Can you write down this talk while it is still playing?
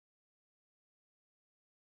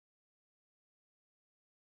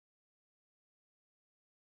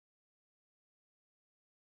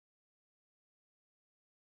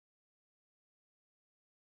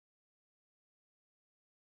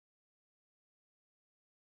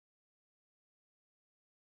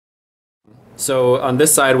So on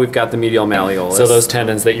this side, we've got the medial malleolus. So those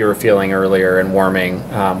tendons that you were feeling earlier and warming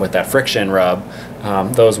with that friction rub,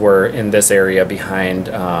 those were in this area behind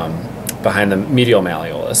behind the medial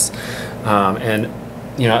malleolus. And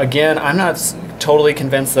you know, again, I'm not totally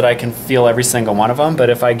convinced that I can feel every single one of them,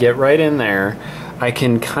 but if I get right in there, I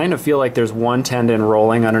can kind of feel like there's one tendon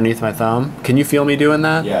rolling underneath my thumb. Can you feel me doing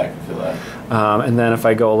that? Yeah, I can feel that. And then if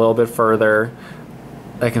I go a little bit further,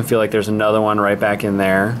 I can feel like there's another one right back in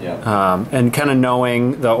there. Yeah. And kind of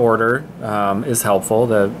knowing the order is helpful.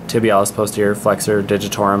 The tibialis, posterior, flexor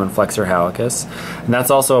digitorum, and flexor hallucis. And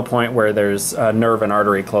that's also a point where there's a nerve and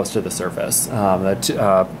artery close to the surface.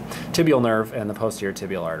 The tibial nerve and the posterior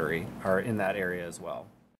tibial artery are in that area as well.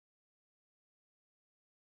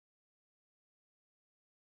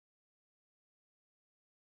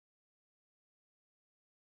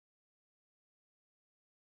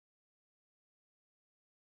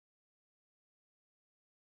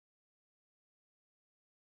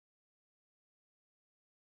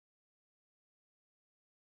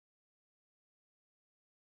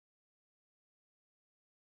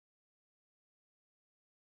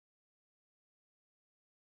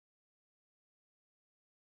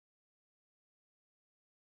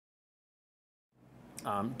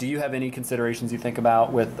 Do you have any considerations you think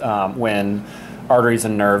about with when arteries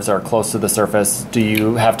and nerves are close to the surface? Do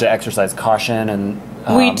you have to exercise caution and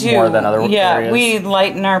we do. More than other areas? Yeah, we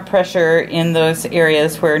lighten our pressure in those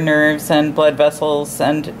areas where nerves and blood vessels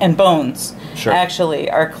and bones actually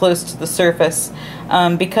are close to the surface.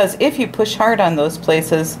 Because if you push hard on those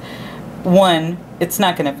places, one, it's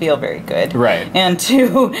not going to feel very good. Right. And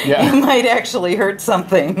two, it might actually hurt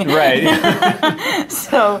something. Right.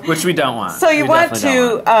 So, which we don't want. So you want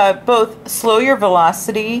to both slow your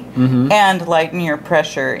velocity and lighten your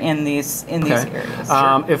pressure in these areas.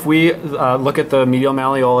 If we look at the medial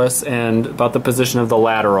malleolus and about the position of the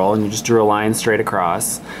lateral, and you just drew a line straight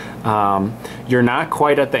across, you're not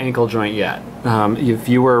quite at the ankle joint yet. If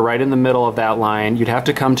you were right in the middle of that line, you'd have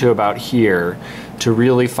to come to about here to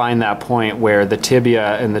really find that point where the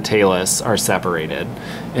tibia and the talus are separated.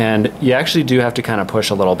 And you actually do have to kind of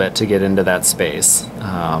push a little bit to get into that space.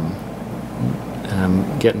 And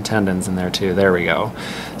I'm getting tendons in there too. There we go.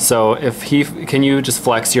 So if can you just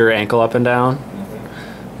flex your ankle up and down?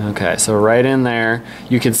 Okay, so right in there,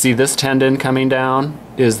 you can see this tendon coming down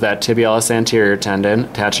is that tibialis anterior tendon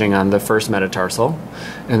attaching on the first metatarsal,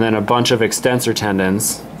 and then a bunch of extensor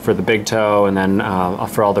tendons for the big toe, and then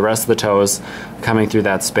for all the rest of the toes coming through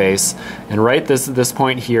that space. And right this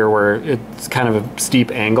point here where it's kind of a steep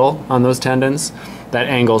angle on those tendons, that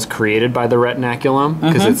angle is created by the retinaculum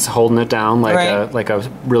because it's holding it down like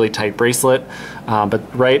a really tight bracelet.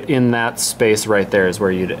 But right in that space right there is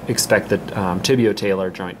where you'd expect the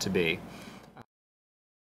tibiotalar joint to be.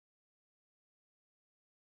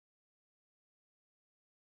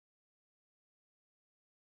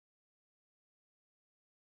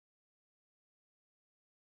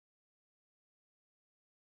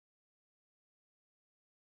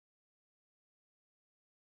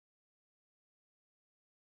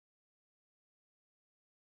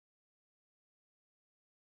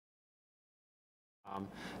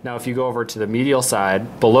 Now if you go over to the medial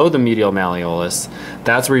side, below the medial malleolus,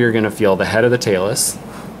 that's where you're going to feel the head of the talus.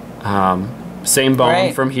 Same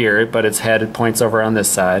bone from here, but its head points over on this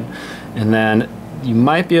side. And then you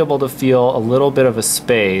might be able to feel a little bit of a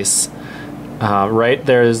space. Right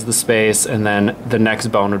there is the space, and then the next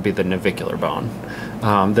bone would be the navicular bone.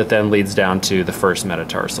 That then leads down to the first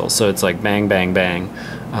metatarsal. So it's like bang, bang, bang,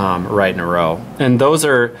 right in a row. And those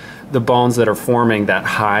are the bones that are forming that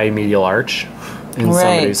high medial arch in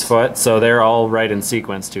somebody's foot. So they're all right in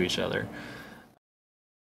sequence to each other.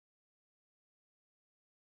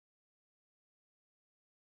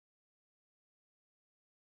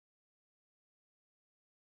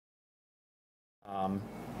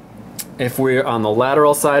 If we're on the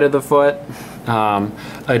lateral side of the foot,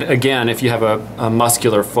 again, if you have a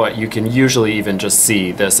muscular foot, you can usually even just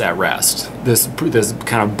see this at rest. This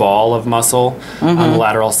kind of ball of muscle on the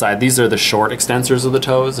lateral side. These are the short extensors of the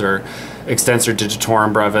toes, or extensor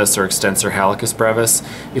digitorum brevis or extensor hallucis brevis.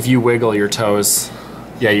 If you wiggle your toes,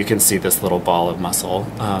 yeah, you can see this little ball of muscle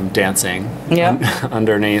dancing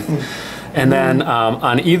underneath. And then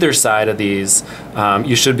on either side of these,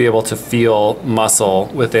 you should be able to feel muscle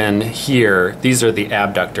within here. These are the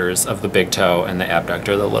abductors of the big toe and the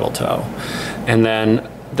abductor of the little toe. And then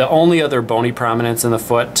the only other bony prominence in the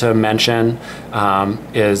foot to mention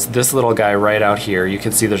is this little guy right out here. You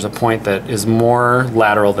can see there's a point that is more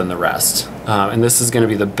lateral than the rest. And this is going to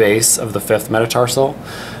be the base of the fifth metatarsal.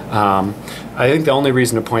 I think the only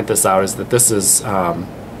reason to point this out is that this is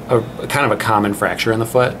kind of a common fracture in the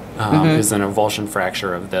foot, is an avulsion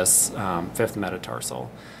fracture of this fifth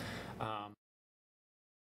metatarsal.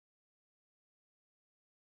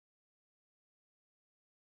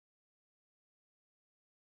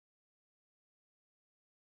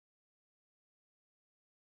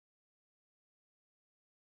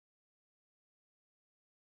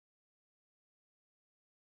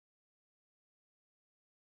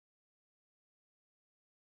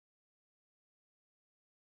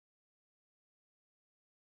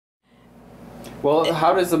 Well,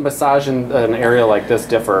 how does a massage in an area like this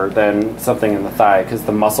differ than something in the thigh? Because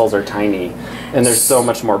the muscles are tiny, and there's so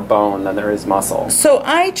much more bone than there is muscle. So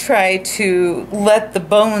I try to let the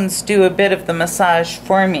bones do a bit of the massage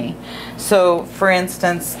for me. So, for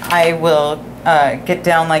instance, I will get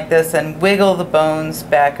down like this and wiggle the bones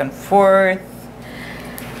back and forth,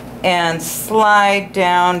 and slide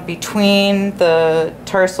down between the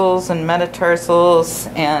tarsals and metatarsals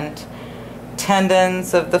and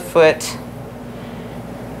tendons of the foot.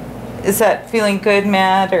 Is that feeling good,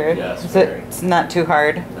 Matt, or yes, is it's not too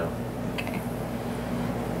hard? No. Okay.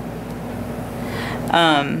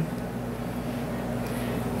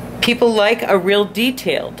 People like a real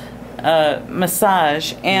detailed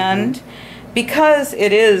massage, and because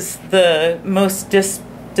it is the most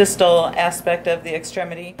distal aspect of the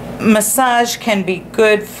extremity, massage can be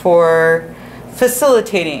good for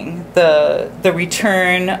facilitating the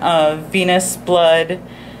return of venous blood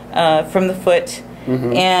from the foot.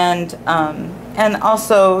 And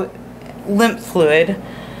also lymph fluid,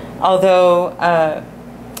 although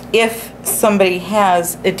if somebody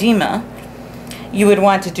has edema, you would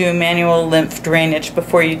want to do manual lymph drainage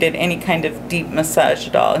before you did any kind of deep massage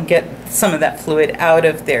at all, and get some of that fluid out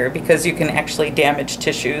of there, because you can actually damage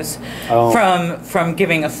tissues from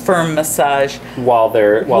giving a firm massage while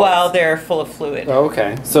they're full of fluid. Oh,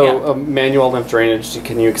 okay, so manual lymph drainage,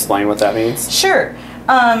 can you explain what that means? Sure.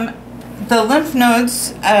 The lymph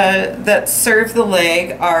nodes that serve the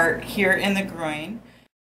leg are here in the groin.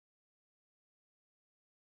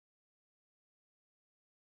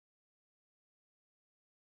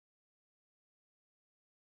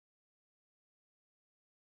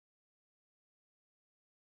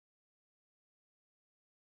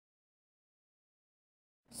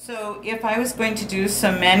 So if I was going to do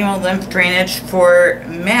some manual lymph drainage for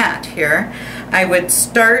Matt here, I would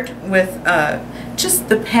start with just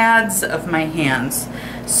the pads of my hands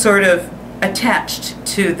sort of attached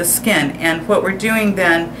to the skin, and what we're doing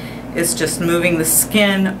then is just moving the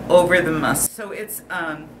skin over the muscle. So it's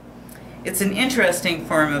an interesting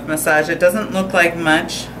form of massage. It doesn't look like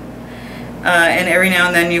much, and every now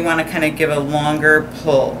and then you want to kind of give a longer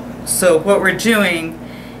pull. So what we're doing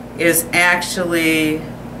is actually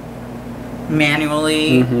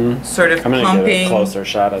manually sort of pumping. I'm going to give a closer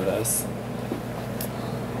shot of this.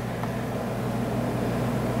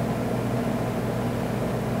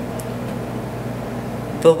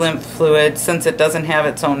 The lymph fluid, since it doesn't have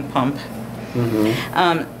its own pump.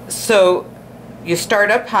 So you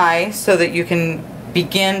start up high so that you can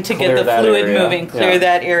begin to get the fluid moving, clear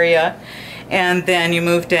that area, and then you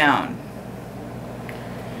move down.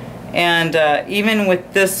 And even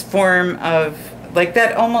with this form of, like,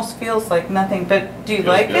 that almost feels like nothing, but do you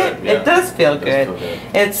like it? Yeah. It does feel good.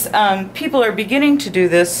 It's people are beginning to do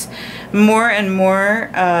this more and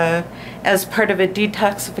more as part of a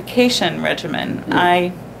detoxification regimen.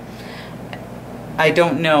 I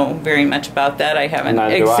don't know very much about that. I haven't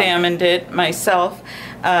examined it myself.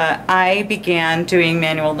 I began doing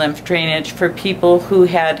manual lymph drainage for people who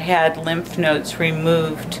had had lymph nodes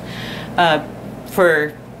removed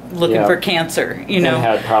for looking for cancer, you know, and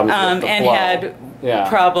had problems with the flow.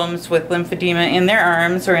 Problems with lymphedema in their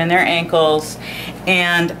arms or in their ankles,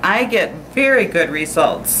 and I get very good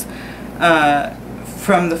results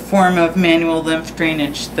from the form of manual lymph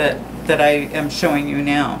drainage that I am showing you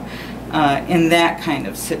now in that kind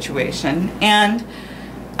of situation. And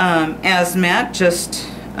as Matt just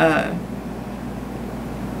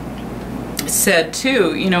said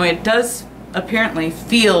too, you know, it does apparently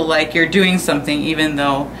feel like you're doing something, even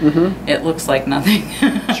though it looks like nothing.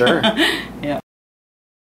 Sure. Yeah.